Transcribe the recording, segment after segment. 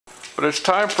But it's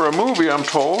time for a movie, I'm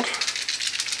told.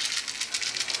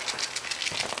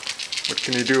 What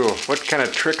can he do? What kind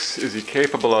of tricks is he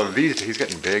capable of these days? He's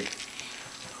getting big.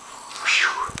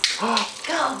 Go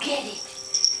get it.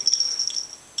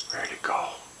 Where'd it go?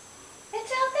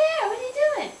 It's out there. What are you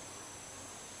doing?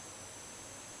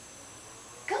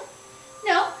 Go.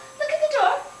 No. Look at the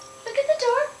door. Look at the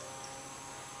door.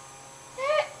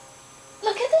 There.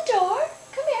 Look at the door.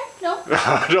 Come here. No.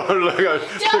 Don't look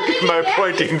at my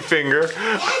pointing finger.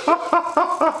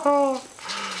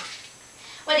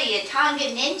 What are you, Tonga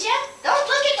Ninja? Don't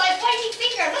look at my pointing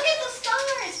finger. Look at the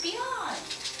stars beyond.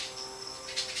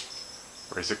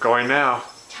 Where's it going now?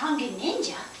 Tonga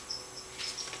Ninja?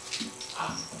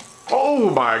 Oh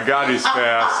my God, he's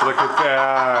fast. Look at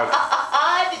that.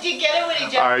 Did you get it when he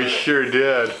jumped? I sure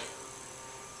did.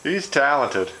 He's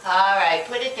talented. All right,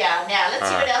 put it down. Now, let's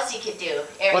see what else he can do.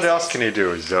 What else can he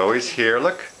do? Zoe's here,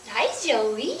 look. Hi,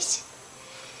 Zoe's.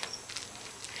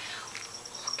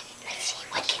 Okay, let's see.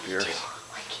 What can he do?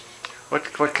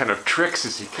 What kind of tricks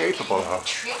is he capable of? What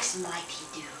tricks might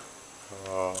he do?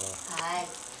 Hi.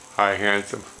 Hi,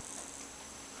 handsome.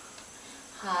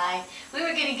 Hi. We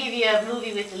were going to give you a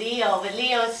movie with Leo, but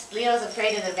Leo's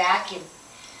afraid of the vacuum.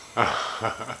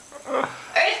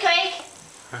 Earthquake!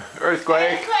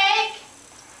 Earthquake! Earthquake!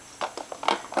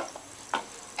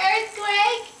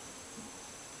 Earthquake!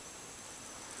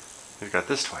 He's got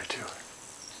this toy too.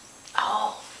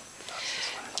 Oh.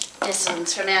 This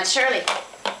one's from Aunt Shirley.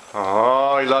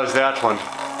 Oh, he loves that one. Oh.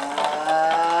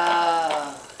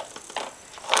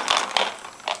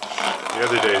 The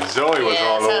other day, Zoe was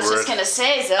all over it. I was just going to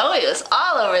say, Zoe was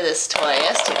all over this toy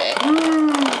yesterday.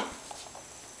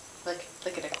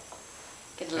 Look at her.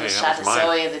 Get a little shot of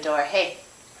Zoe in the door. Hey.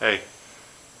 Hey.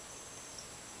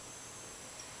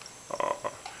 Oh,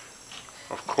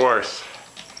 of course.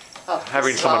 Oh,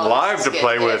 having someone live to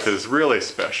play with is really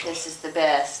special. This is the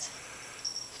best.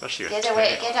 Especially Get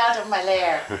away, get out of my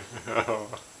lair.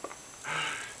 What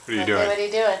are you doing? What are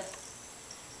you doing?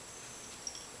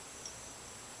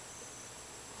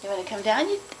 You want to come down?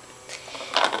 You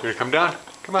want to come down?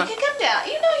 Come on. You can come down.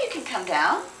 You know you can come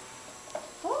down.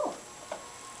 Oh.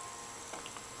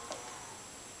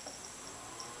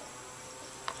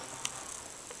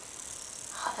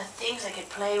 Oh, the things I could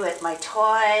play with. My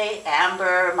toy,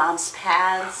 Amber, Mom's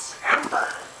pads. Amber.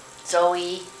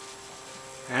 Zoe.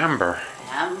 Amber.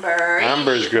 Amber.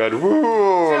 Amber's good. Woo!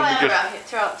 Throw Amber out here.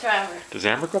 Throw Amber. Does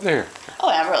Amber go up there? Oh,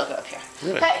 Amber will go up here.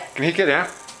 Really? Hey. Can he get Amber?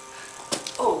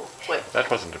 Oh, wait. That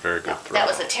wasn't a very good throw. That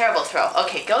was a terrible throw.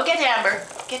 Okay, go get Amber.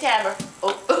 Get Amber.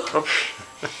 Oh. Oops.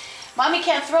 Mommy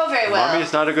can't throw very well.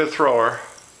 Mommy's not a good thrower.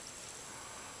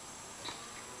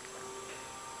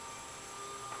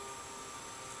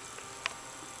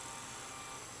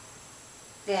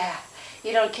 Yeah,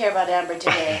 you don't care about Amber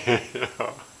today.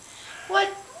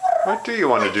 What do you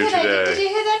want to do today? Did you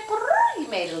hear that? He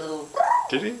made a little...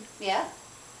 Did he? Yeah.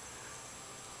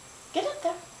 Get up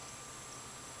there.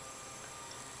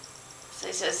 So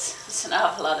he says it's an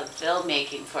awful lot of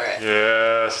filmmaking for it.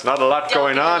 Yes, not a lot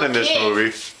going on in this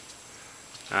movie.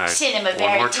 All right, Cinema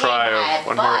one more try,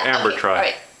 one more Amber try. All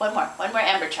right, one more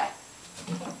Amber try.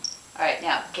 All right,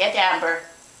 now get Amber.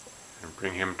 And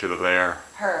bring him to the lair.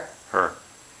 Her.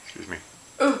 Excuse me.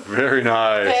 Ooh. Very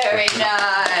nice. Very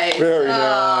nice. Very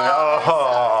nice.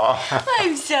 Oh.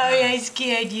 I'm sorry I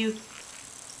scared you.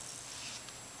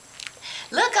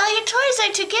 Look, all your toys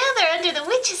are together under the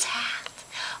witch's hat.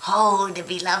 Oh, the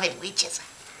beloved witch's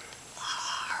hat.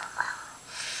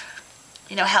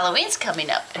 You know, Halloween's coming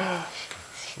up.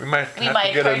 We might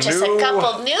purchase a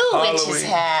couple new witch's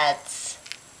hats.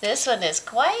 This one is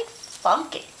quite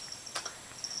funky.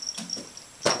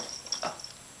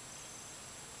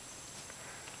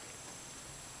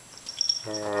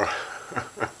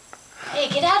 Hey,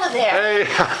 get out of there. Hey.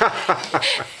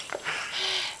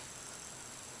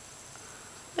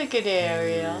 Look at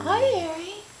Ariel. Hi,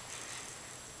 Ari.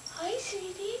 Hi,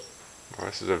 sweetie. Well,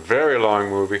 this is a very long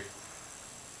movie.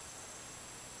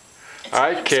 All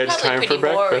right, kids, time for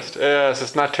breakfast. Yes,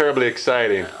 it's not terribly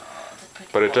exciting,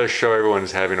 but it does show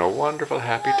everyone's having a wonderful,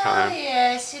 happy time. Oh,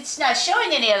 yes. It's not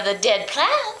showing any of the dead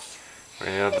plants.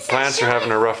 Yeah, the plants are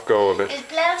having a rough go of it. The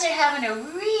plants are having a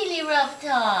really rough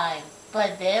time.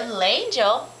 But their little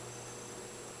angel,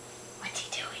 what's he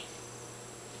doing?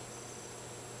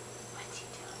 What's he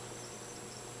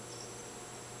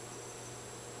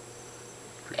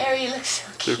doing? Ari looks so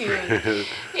cute.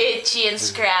 Itchy and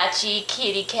scratchy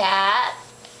kitty cat.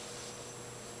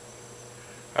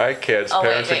 All right, kids,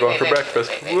 parents are going for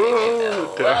breakfast.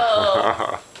 Whoa.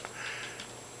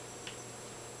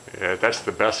 Yeah, that's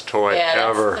the best toy ever.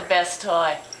 ever. That's the best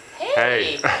toy.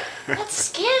 Hey, that's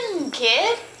skin,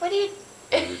 kid. What are you...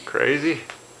 Are you crazy?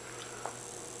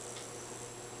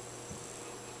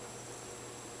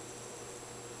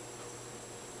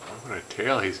 What a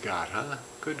tail he's got, huh?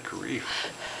 Good grief.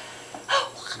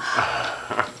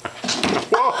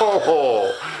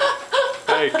 Whoa!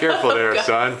 Hey, careful there,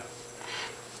 son.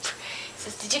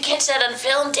 Says, did you catch that on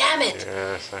film? Damn it.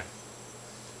 Yes,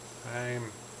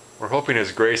 we're hoping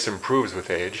his grace improves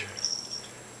with age.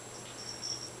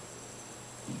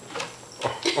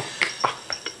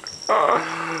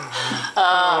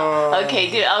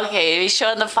 Okay, dude. Okay,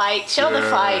 show the fight. Show the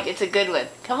fight. It's a good one.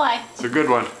 Come on. It's a good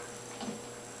one.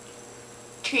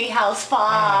 Treehouse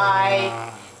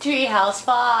fight. Treehouse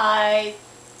fight.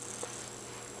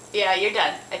 Yeah, you're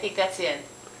done. I think that's it.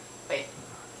 Wait.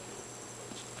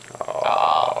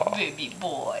 Oh, baby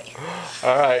boy.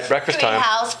 All right, breakfast time.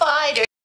 Treehouse fight.